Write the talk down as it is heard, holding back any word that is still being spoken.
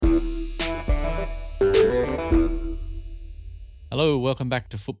Hello, welcome back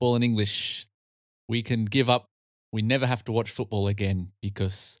to Football in English. We can give up. We never have to watch football again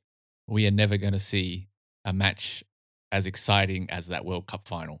because we are never going to see a match as exciting as that World Cup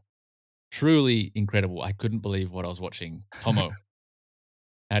final. Truly incredible. I couldn't believe what I was watching. Tomo,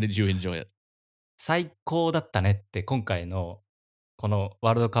 how did you enjoy it? 最高だったねって今回のこの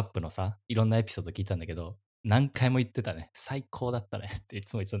ワールドカップのさ、いろんなエピソード聞いたんだけど、何回も言ってたね。最高だったねってい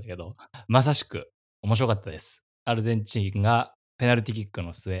つも言ってたんだけど、まさしく面白かったです。アルゼンチンがペナルティキック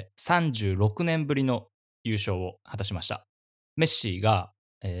の末、36年ぶりの優勝を果たしました。メッシーが、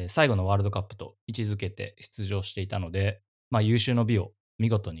最後のワールドカップと位置づけて出場していたので、まあ優秀の美を見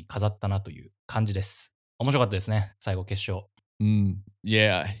事に飾ったなという感じです。面白かったですね、最後決勝。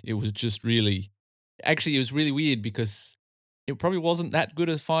Yeah, it was just really. Actually, it was really weird because it probably wasn't that good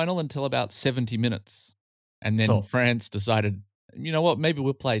a final until about 70 minutes. And then そ France decided, you know what, maybe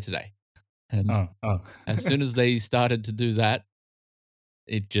we'll play today. う。う And ん、うん。as soon as they started to do that,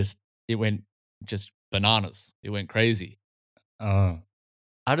 it went just bananas. It went crazy. うん。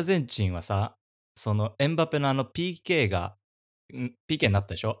アルゼンチンはさ、そのエンバペのPK が、PK になっ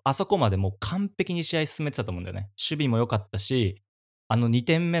たでしょ。あそこまでもう完璧に試合進めてたと思うんだよね。守備も良かったし、2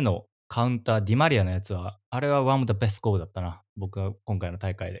点目のカウンター、ディマリアのやつは、あれはone of the best goal だったな。僕は今回の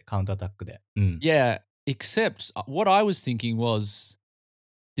大会で、カウンターアタックで。うん。Yeah, except what I was thinking was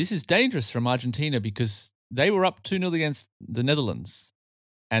this is dangerous from Argentina because they were up 2-0 against the Netherlands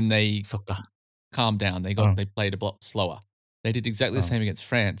and they そっか。calmed down.うん。They played a lot slower. They did exactly う the ん。same against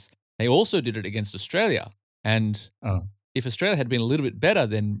France. They also did it against Australia. And うん。if Australia had been a little bit better,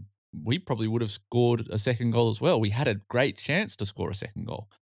 then we probably would have scored a second goal as well. We had a great chance to score a second goal.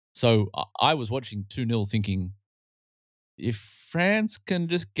 So I was watching 2-0 thinking, if France can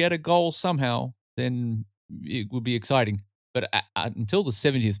just get a goal somehow, then it would be exciting. But until the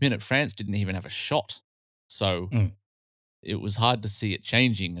 70th minute, France didn't even have a shot. So うん。it was hard to see it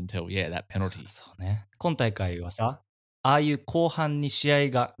changing until, yeah, that penalty. そうね。今大会はさ、ああいう後半に試合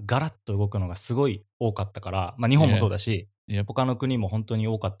がガラッと動くのがすごい多かったから、まあ日本もそう Yeah. だし、Yep. 他の国も本当に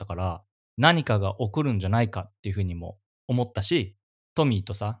多かったから、何かが起こるんじゃないかっていうふうにも思ったし、トミー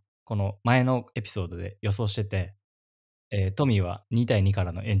とさ、この前のエピソードで予想してて、トミーは2対2か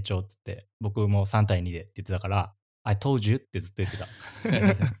らの延長っつって、僕も3対2でって言ってたから、I told you ってずっと言ってた。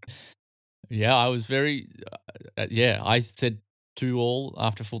Yeah, I was very, yeah, I said 2-2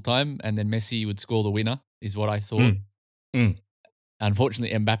 after full time, and then Messi would score the winner, is what I う thought. ん。うん。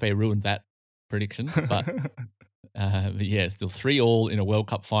Unfortunately, Mbappe ruined that prediction, but yeah, still 3-3 in a World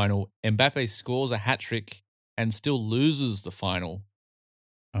Cup final. Mbappe scores a hat trick and still loses the final.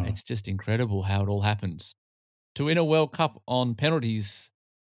 うん。It's just incredible how it all happened. To win a World Cup on penalties,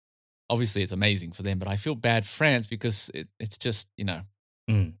 obviously it's amazing for them, but I feel bad for France because it's just,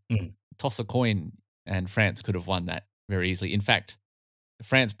うん。うん。toss a coin and France could have won that very easily. In fact,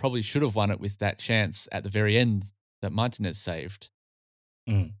 France probably should have won it with that chance at the very end that Martinez saved.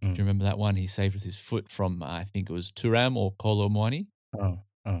 うん。う Do you ん。remember that one? He saved with his foot from, I think it was Turam or Kolo Muani. うん。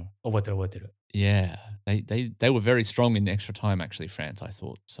うん。覚えてる覚えてる。Yeah, they were very strong in extra time, actually, France, I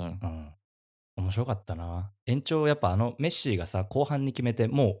thought. So うん。面白かったな。延長やっぱメッシーがさ、後半に決めて、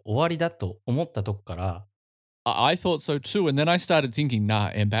もう終わりだと思ったとこから、I thought so too. And then I started thinking,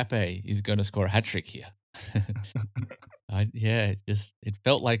 nah, Mbappe is going to score a hat trick here. Yeah, it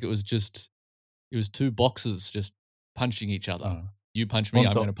felt like it was two boxers just punching each う other. ん。You punch ほ me,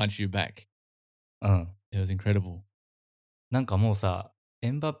 ん I'm going と。to punch you back. うん。It was incredible. なんかもうさ、エ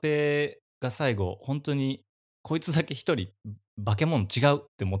ンバペが最後、本当に、こいつだけ一人、化け物違うっ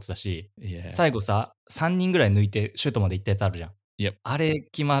て思ってたし、Yeah. 最後さ、3人ぐらい抜いてシュートまで行ったやつあるじゃん。Yep. あれ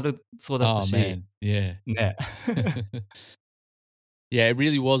決まるそうだった Oh し、man. Yeah. ね。Yeah, it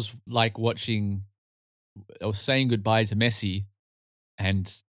really was like watching or saying goodbye to Messi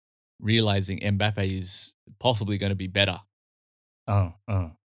and realizing Mbappe is possibly going to be better. うんう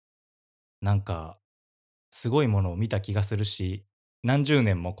ん。なんか、すごいものを見た気がするし、何十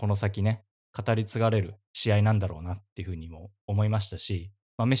年もこの先ね、語り継がれる試合なんだろうなっていうふうにも思いましたし、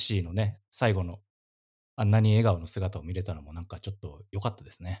まあ、メッシーのね、最後のあんなに笑顔の姿を見れたのもなんかちょっと良かった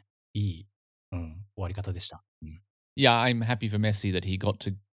ですね。いい、終わり方でした。うん。Yeah, I'm happy for Messi that he got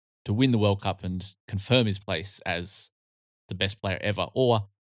to win the World Cup and confirm his place as the best player ever, or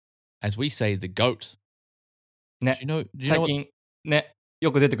as we say, the goat. Do you ね、know? Do you know what? 最近、ね、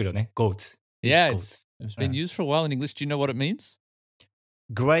よく出てくるよね。GOAT is Yeah, GOAT。it's う been ん。used for a while in English. Do you know what it means?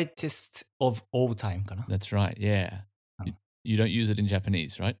 greatest of all time かな。That's right. Yeah,うん。you don't use it in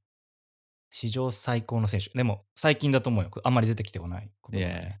Japanese, right? 史上最高の選手。でも、最近だと思うよ。あんまり出てきてこない言葉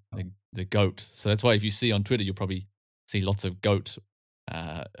だ Yeah, ね。うん。the goat. So that's why if you see on Twitter, you'll probably see lots of goat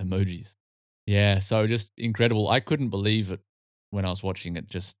emojis. Yeah, so just incredible. I couldn't believe it. when I was watching it.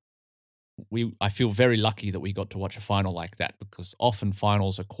 I feel very lucky that we got to watch a final like that, because often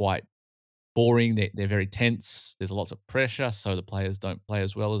finals are quite boring. They're very tense. There's lots of pressure, so the players don't play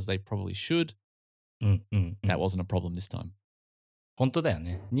as well as they probably should. うんうんう That ん。 wasn't a problem this time. 本当だよ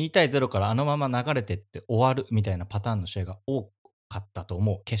ね。2対0からあのまま流れてって終わるみたいなパターンの試合が多かったと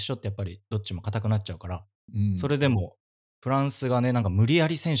思う。決勝ってやっぱりどっちも硬くなっちゃうから。そ Mm. れでも、フランスがね、なんか無理や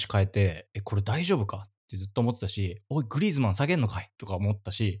り選手変えて、これ大丈夫かってずっと思ってたし、おい、グリーズマン下げんのかいとか思っ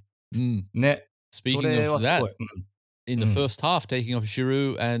たし、 Mm. ね。そ Speaking れ of はすご that, い。in う the ん。うん。 first half, taking off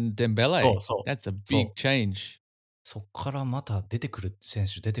Giroud and そ Dembele, うそう。 that's a そ big う。 change. そっからまた出てくる選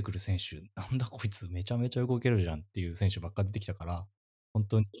手、なんだこいつめちゃめちゃ動けるじゃんっていう選手ばっか出てきたから、本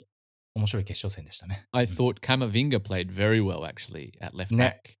当に面白い決勝戦でしたね。 I うん thought Camavinga played very well, actually, at left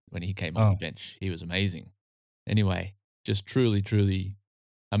ね。 back when he came う off the ん。 bench. He was amazing. Anyway, just truly, truly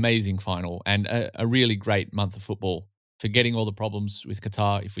amazing final, and a really great month of football. Forgetting all the problems with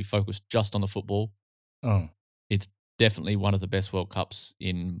Qatar, if we focus just on the football, うん。 it's definitely one of the best World Cups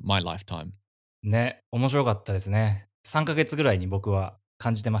in my lifetime. ね。面白かったですね。3ヶ月ぐらいに僕は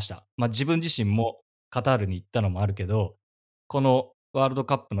感じてました。まあ自分自身もカタールに行ったのもあるけど、このワールド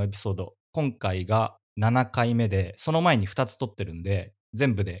カップのエピソード、今回が7回目で、その前に2つ撮ってるんで、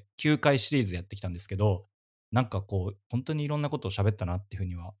全部で9回シリーズやってきたんですけど、なんかこう、本当にいろんなことを喋ったなっていうふう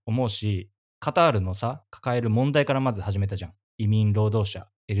には思うし、カタールのさ、抱える問題からまず始めたじゃん。移民労働者、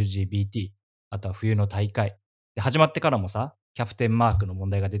LGBT、あとは冬の大会。で、始まってからもさ、キャプテンマークの問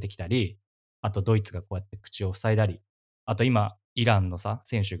題が出てきたり、あとドイツがこうやって口を塞いだり、あと今、イランのさ、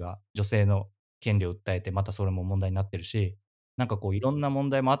選手が女性の権利を訴えて、またそれも問題になってるし、なんかこういろんな問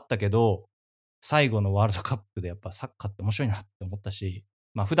題もあったけど、最後のワールドカップでやっぱサッカーって面白いなって思ったし、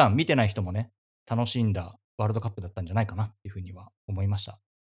まあ普段見てない人もね、楽しんだワールドカップだったんじゃないかなっていうふうには思いました。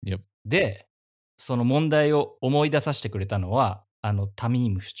Yep. で、その問題を思い出させてくれたのは、タミ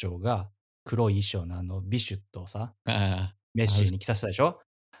ーム首長が黒い衣装のビシュットをさ、メッ I シー was, に着させたでしょ。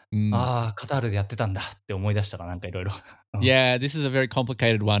 mm, ああ、カタールでやってたんだって思い出したらなんかいろいろ。yeah, this is a very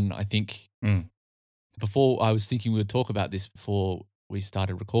complicated one, I think. うん。 Before, I was thinking we would talk about this before we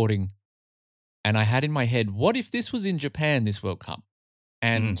started recording, and I had in my head, what if this was in Japan, this World Cup, うん。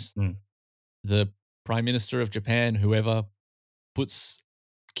 and うん。 the Prime Minister of Japan, whoever, puts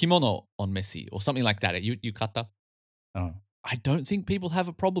kimono on Messi or something like that, yukata. うん。 I don't think people have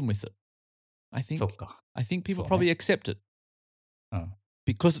a problem with it. I そ think っか。 I think people そう probably ね。 accept it. うん。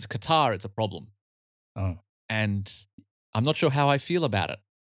 Because it's Qatar, it's a problem. うん。 And I'm not sure how I feel about it,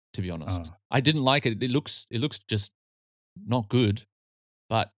 to be う honest. ん。 I didn't like it. It looks just not good,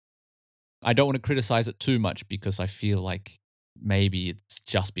 but I don't want to criticize it too much because I feel like maybe it's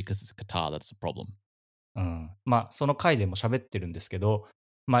just because it's Qatar that's a problem. うん。まあ、その回でも喋ってるんですけど、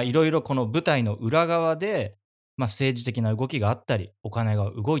まあ、いろいろこの舞台の裏側で、まあ、政治的な動きがあったり、お金が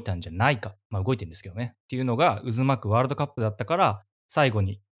動いたんじゃないか。まあ、動いてるんですけどね。っていうのが渦巻くワールドカップだったから、最後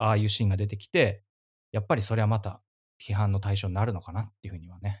にああいうシーンが出てきて、やっぱりそれはまた批判の対象になるのかなっていうふうに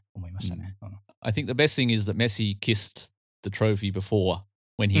はね、思いましたね。 I think the best thing is that Messi kissed the trophy before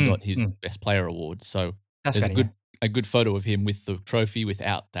when う he ん。 got う his ん。 best player award. So 確 there's かにね。 a good photo of him with the trophy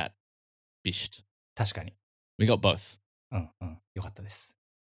without that bisht. 確かに。 We got both. うんうん。よかったです。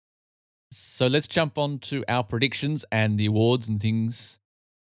 So let's jump on to our predictions and the awards and things,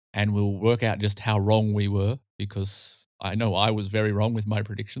 and we'll work out just how wrong we were, because I know I was very wrong with my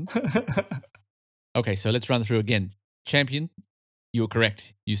predictions. Okay, so let's run through again. Champion, you were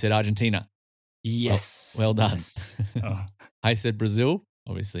correct. You said Argentina. Yes. Well done. Yes. うん。 I said Brazil.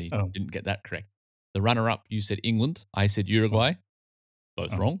 Obviously, Oh. didn't get that correct. The runner-up, you said England. I said Uruguay.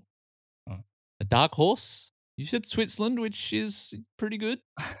 Both Oh. wrong. Oh. A dark horse, you said Switzerland, which is pretty good.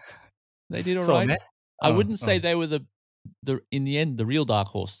 They did all そう right. ね。 I うん wouldn't う say ん。 they were the in the end the real dark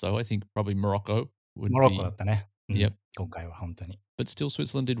horse though. I think probably Morocco would モロッコだ be, ったね。うん。 yep. 今回は本当に。 But still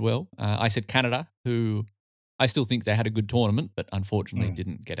Switzerland did well. I said Canada, who I still think they had a good tournament, but unfortunately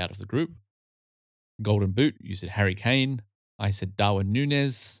didn't get out of the group. Golden Boot, you said Harry Kane. I said Darwin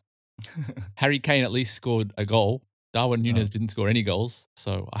Nunez. Harry Kane at least scored a goal. Darwin Nunez didn't score any goals,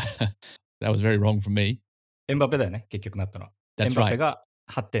 so that was very wrong from me. エンバペだよね、結局なったのは。エ That's ンバペ right, が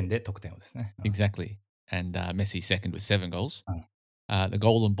8点で得点をですね。 exactly. And Messi second with 7 goals. Oh. The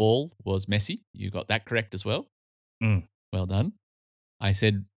golden ball was Messi. You got that correct as well. うん。 Well done. I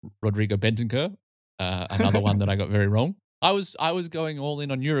said Rodrigo Bentancur, another one that I got very wrong. I was going all in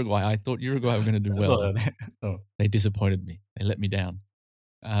on Uruguay. I thought Uruguay were going to do そうだ well. よね。うん。 They disappointed me. They let me down.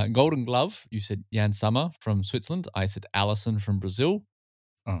 Golden Glove, you said Jan Sommer from Switzerland. I said Allison from Brazil.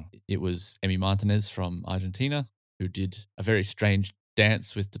 Oh. It was Emi Martinez from Argentina, who did a very strange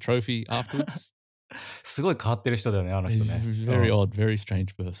dance with the trophy afterwards. すごい変わってる人だよね、あの He's 人ね。very odd, very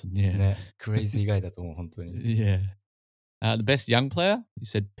strange person. Yeah. ね。クレイジーガイだと思う、本当に。Yeah. The best young player, you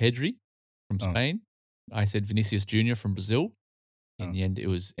said Pedri from うん。Spain. I said Vinicius Jr. from Brazil. う In ん。the end, it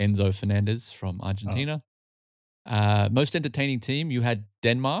was Enzo Fernandez from うん。Argentina. Most entertaining team, you had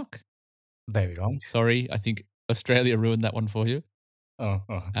Denmark. very wrong. Sorry, I think Australia ruined that one for you. うん。うん。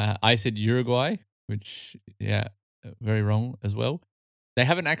I said Uruguay, which, yeah, very wrong as well. They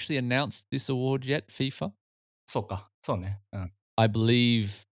haven't actually announced this award yet, FIFA. そうか。そうね。うん。I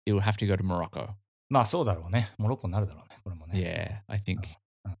believe it will have to go to Morocco. まあそうだろうね。モロッコになるだろうね。これもね。Yeah, I うん。think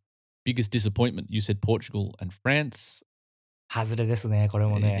うん。biggest disappointment, you said Portugal and France. 外れですね、これ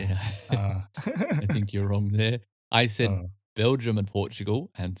もね。Yeah, うん。I think you're wrong there. I う said ん。Belgium and Portugal,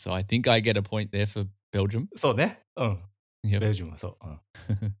 and so I think I get a point there for Belgium. そうね。うん。Yep. ベルジュムもそう。うん。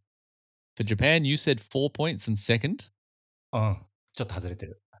For Japan, you said 4 points and second. うん。ちょっと外れて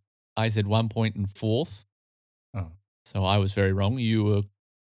る。I said 1 point and fourth. うん。So I was very wrong. You were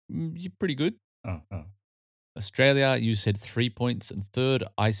you're pretty good. うん。うん。Australia, you said 3 points and third.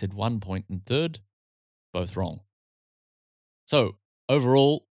 I said 1 point and third. Both wrong. So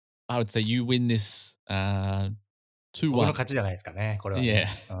overall, I would say you win this 2 僕の 1. 勝ちじゃないですかね、これは Yeah. ね。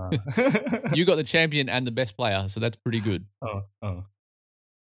うん。You got the champion and the best player. So that's pretty good. うん。うん。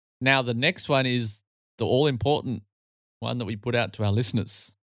Now, the next one is the all important one that we put out to our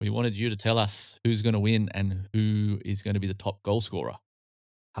listeners. We wanted you to tell us who's going to win and who is going to be the top goal scorer.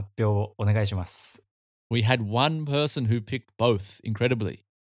 発表をお願いします。We had one person who picked both, incredibly.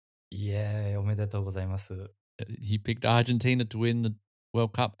 イエーイ、おめでとうございます。He picked Argentina to win the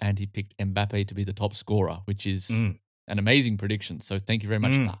World Cup and he picked Mbappe to be the top scorer, which う is ん。an amazing prediction. So thank you very う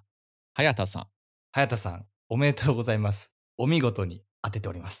much, ん。Hayata-san. 早田さん、おめでとうございます。お見事に当てて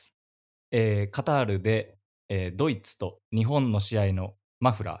おります。カタールで、ドイツと日本の試合の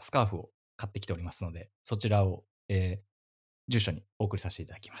マフラー、スカーフを買ってきておりますので、そちらを、住所にお送りさせてい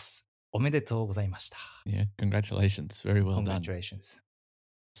ただきます。おめでとうございました。Yeah, congratulations. Very well done. Congratulations.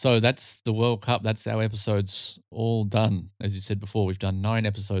 So that's the World Cup. That's our episodes all done. As you said before, we've done 9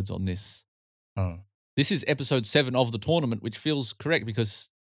 episodes on this. うん。This is episode 7 of the tournament, which feels correct because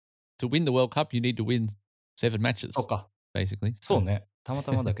to win the World Cup, you need to win 7そう matches, か。 basically. そう So, ね。たま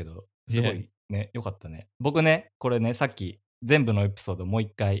たまだけど、すご yeah. いね、よかったね。僕ね、これね、さっき全部のエピソードもう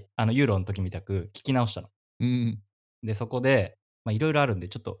一回、ユーロの時みたく聞き直したの。Mm, で、そこで、まあいろいろあるんで、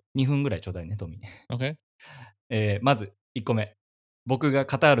ちょっと2分ぐらいちょうだいね、トミー。okay. まず1個目。僕が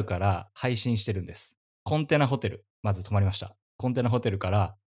カタールから配信してるんです。コンテナホテル、まず泊まりました。コンテナホテルか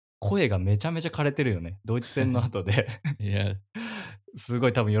ら声がめちゃめちゃ枯れてるよね。ドイツ戦の後でYeah. すご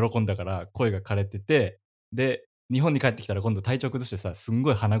い多分喜んだから声が枯れてて、で、日本に帰ってきたら今度体調崩してさ、すん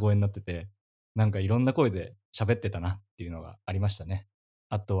ごい鼻声になってて、なんかいろんな声で喋ってたなっていうのがありましたね。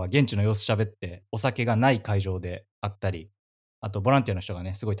あとは現地の様子喋って、お酒がない会場であったり、あとボランティアの人が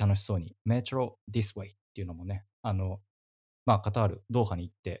ね、すごい楽しそうに、Metro This Way っていうのもね、まあカタール、ドーハに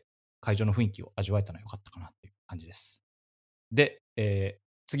行って会場の雰囲気を味わえたのは良かったかなっていう感じです。で、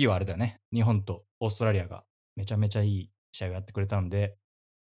次はあれだよね。日本とオーストラリアがめちゃめちゃいい試合をやってくれたので、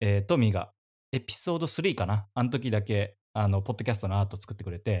トミーがエピソード3かな、あの時だけ、ポッドキャストのアート作ってく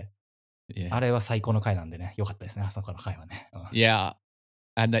れて、Yeah. あれは最高の回なんでね、良かったですね、あそこの回はね。Yeah.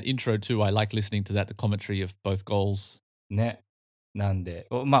 And that intro too, I like listening to that, the commentary of both goals. ね。なんで、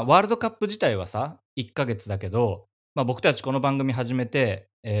まあ、ワールドカップ自体はさ、1ヶ月だけど、まあ僕たちこの番組始めて、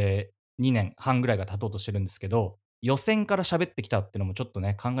2年半ぐらいが経とうとしてるんですけど、予選から喋ってきたってのもちょっと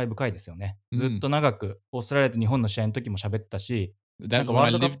ね、感慨深いですよね。ずっと長く、オーストラリアと日本の試合の時も喋ったし、なん That か when ワー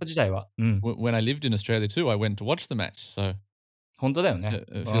I ルドカッ lived プ自体は、うん、when I lived in Australia too, I went to watch the match. So 本当だよね。it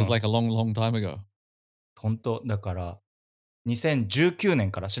う feels ん、like a long, long time ago. 本当だから、2019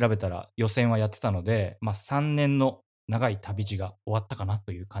年から調べたら予選はやってたので、まあ3年の長い旅路が終わったかな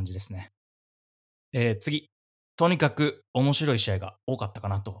という感じですね。次。とにかく面白い試合が多かったか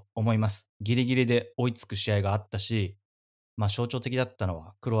なと思います。ギリギリで追いつく試合があったし、まあ象徴的だったの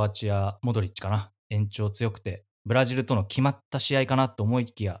はクロアチア、モドリッチかな。延長強くて、ブラジルとの決まった試合かなと思い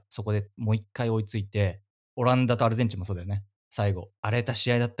きや、そこでもう一回追いついて、オランダとアルゼンチンもそうだよね。最後、荒れた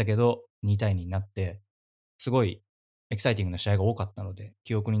試合だったけど、2対2になって、すごいエキサイティングな試合が多かったので、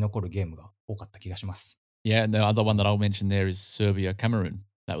記憶に残るゲームが多かった気がします。Yeah, and the other one that I'll mention there is Serbia Cameroon.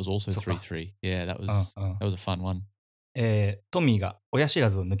 That was also そっか。 3-3. Yeah, that うん was うん。that was a fun one. トミーが親知ら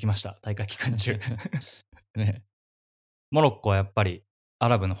ずを抜きました。大会期間中。Yeah. モロッコはやっぱりア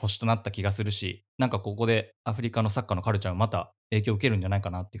ラブの星となった気がするし、なんかここでアフリカのサッカーのカルチャーもまた影響を受けるんじゃないか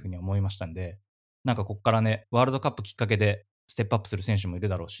なっていうふうに思いましたんで、なんかこっからね、ワールドカップきっかけでステップアップする選手もいる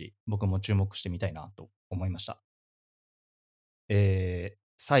だろうし、僕も注目してみたいなと思いました。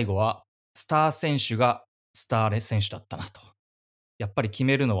最後はスター選手がスター選手だったなと。やっぱり決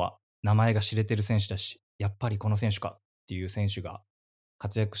めるのは名前が知れてる選手だし、やっぱりこの選手かっていう選手が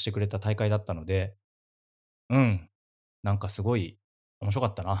活躍してくれた大会だったので、うん。なんかすごい面白か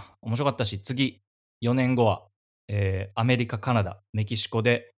ったな。面白かったし、次、4年後は、アメリカ、カナダ、メキシコ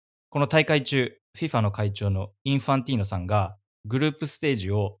で、この大会中、FIFA の会長のインファンティーノさんが、グループステー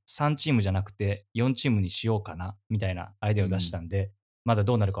ジを3チームじゃなくて4チームにしようかな、みたいなアイデアを出したんで、まだ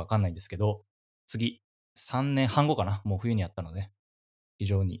どうなるかわかんないんですけど、次、3年半後かな、もう冬にやったので、非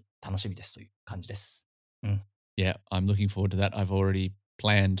常に楽しみですという感じです。うん。Yeah, I'm looking forward to that. I've already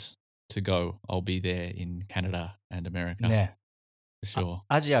planned to go. I'll be there in Canada and America ね。for sure.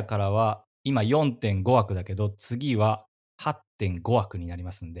 アジアからは今 4.5 枠だけど、次は 8.5 枠になり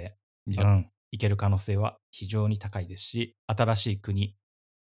ますんで、う Yep, ん、いける可能性は非常に高いですし、新しい国、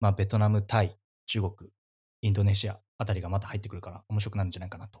まあベトナム、タイ、中国、インドネシアあたりがまた入ってくるから面白くなるんじゃない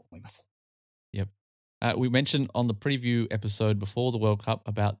かなと思います。yep. We mentioned on the preview episode before the World Cup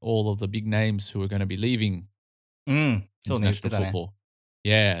about all of the big names who are going to be leaving うん、そうね、言って international たね。football.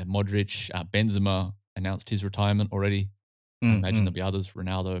 Yeah, Modric, Benzema announced his retirement already. う I ん、う imagine there'll ん、be others,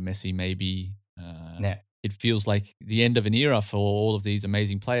 Ronaldo, Messi, maybe. ね。It feels like the end of an era for all of these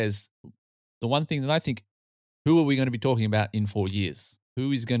amazing players. The one thing that I think, who are we going to be talking about in 4 years?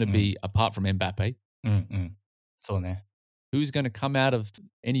 Who is going to うん、be, apart from Mbappe, うん、うん。そうね。who's going to come out of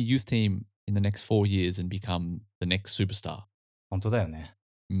any youth team in the next 4 years and become the next superstar? 本当だよね。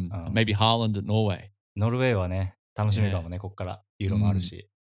うん。Maybe Haaland at Norway. ノルウェーはね、楽しみか Yeah. もね、こっからユーロもある Mm. し、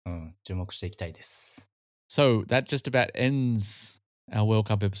うん、注目していきたいです。So that just about ends our World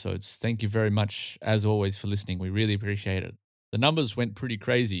Cup episodes. Thank you very much, as always, for listening. We really appreciate it. The numbers went pretty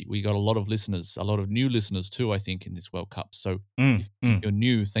crazy. We got a lot of listeners, a lot of new listeners too, I think, in this World Cup. So うん、う if ん。you're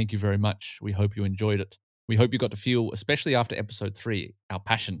new, thank you very much. We hope you enjoyed it. We hope you got to feel, especially after episode 3, our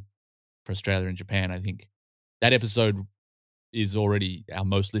passion for Australia and Japan. I think that episode is already our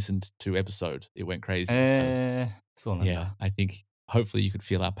most listened to episode. It went crazy. So, そうなん yeah, だ。I think hopefully you could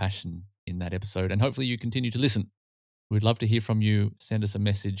feel our passion in that episode and hopefully you continue to listen. We'd love to hear from you. Send us a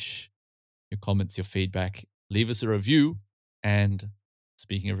message, your comments, your feedback. Leave us a review. And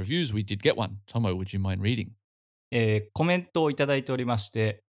speaking of reviews, we did get one. Tomo, would you mind reading? コメントをいただいておりまし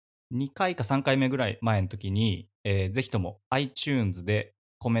て、2回か3回目ぐらい前の時に、ぜひとも iTunes で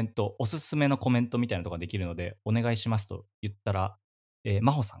コメント、おすすめのコメントみたいなのができるので、お願いしますと言ったら、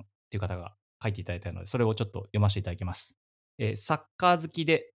真帆さんっていう方が書いていただいたので、それをちょっと読ませていただきます。サッカー好き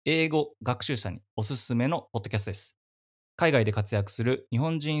で英語学習者におすすめのポッドキャストです。海外で活躍する日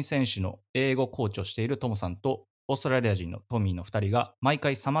本人選手の英語コーチをしているトモさんと、オーストラリア人のトミーの2人が毎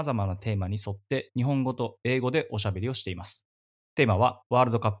回様々なテーマに沿って日本語と英語でおしゃべりをしています。テーマはワー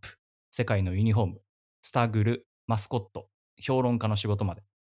ルドカップ、世界のユニフォーム、スタグル、マスコット、評論家の仕事まで。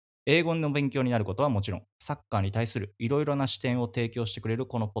英語の勉強になることはもちろん、サッカーに対するいろいろな視点を提供してくれる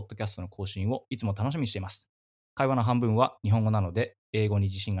このポッドキャストの更新をいつも楽しみにしています。会話の半分は日本語なので、英語に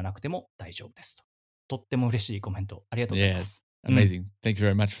自信がなくても大丈夫ですと。とっても嬉しいコメントありがとうございま Yeah, す。amazing. Thank you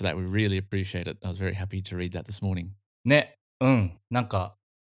very much for that. We really appreciate it. I was very happy to read that this morning. ね、うん。なんか、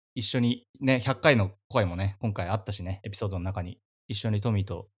一緒にね、100回の声もね、今回あったしね、エピソードの中に、一緒にトミー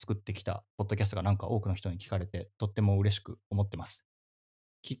と作ってきたポッドキャストがなんか多くの人に聞かれて、とっても嬉しく思ってます。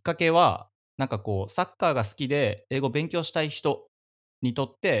きっかけは、なんかこう、サッカーが好きで英語勉強したい人にと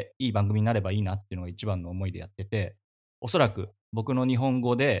っていい番組になればいいなっていうのが一番の思いでやってて、おそらく僕の日本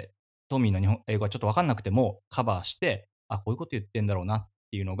語でトミーの英語がちょっとわかんなくてもカバーして、あ、こういうこと言ってんだろうなっ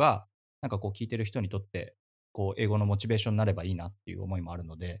ていうのが、なんかこう聞いてる人にとって、こう英語のモチベーションになればいいなっていう思いもある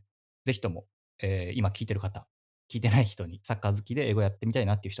ので、ぜひとも、今聞いてる方、聞いてない人に、サッカー好きで英語やってみたい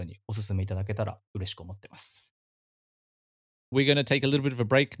なっていう人にお勧めいただけたら嬉しく思ってます。We're going to take a little bit of a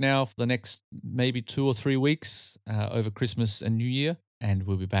break now for the next maybe 2 or 3 weeks over Christmas and New Year. And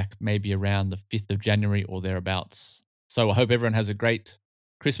we'll be back maybe around the 5th of January or thereabouts. So I hope everyone has a great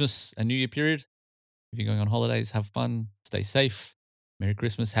Christmas and New Year period. If you're going on holidays, have fun, stay safe. Merry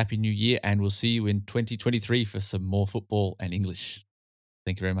Christmas, Happy New Year, and we'll see you in 2023 for some more football and English.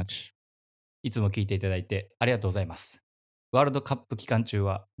 Thank you very much. いつも聞いていただいてありがとうございます。ワールドカップ期間中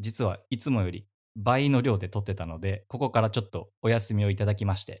は実はいつもより倍の量で撮ってたので、ここからちょっとお休みをいただき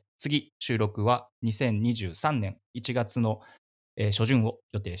まして、次収録は2023年1月の初旬を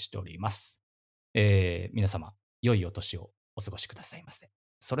予定しております。皆様、良いお年をお過ごしくださいませ。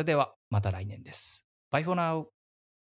それではまた来年です。Bye for now!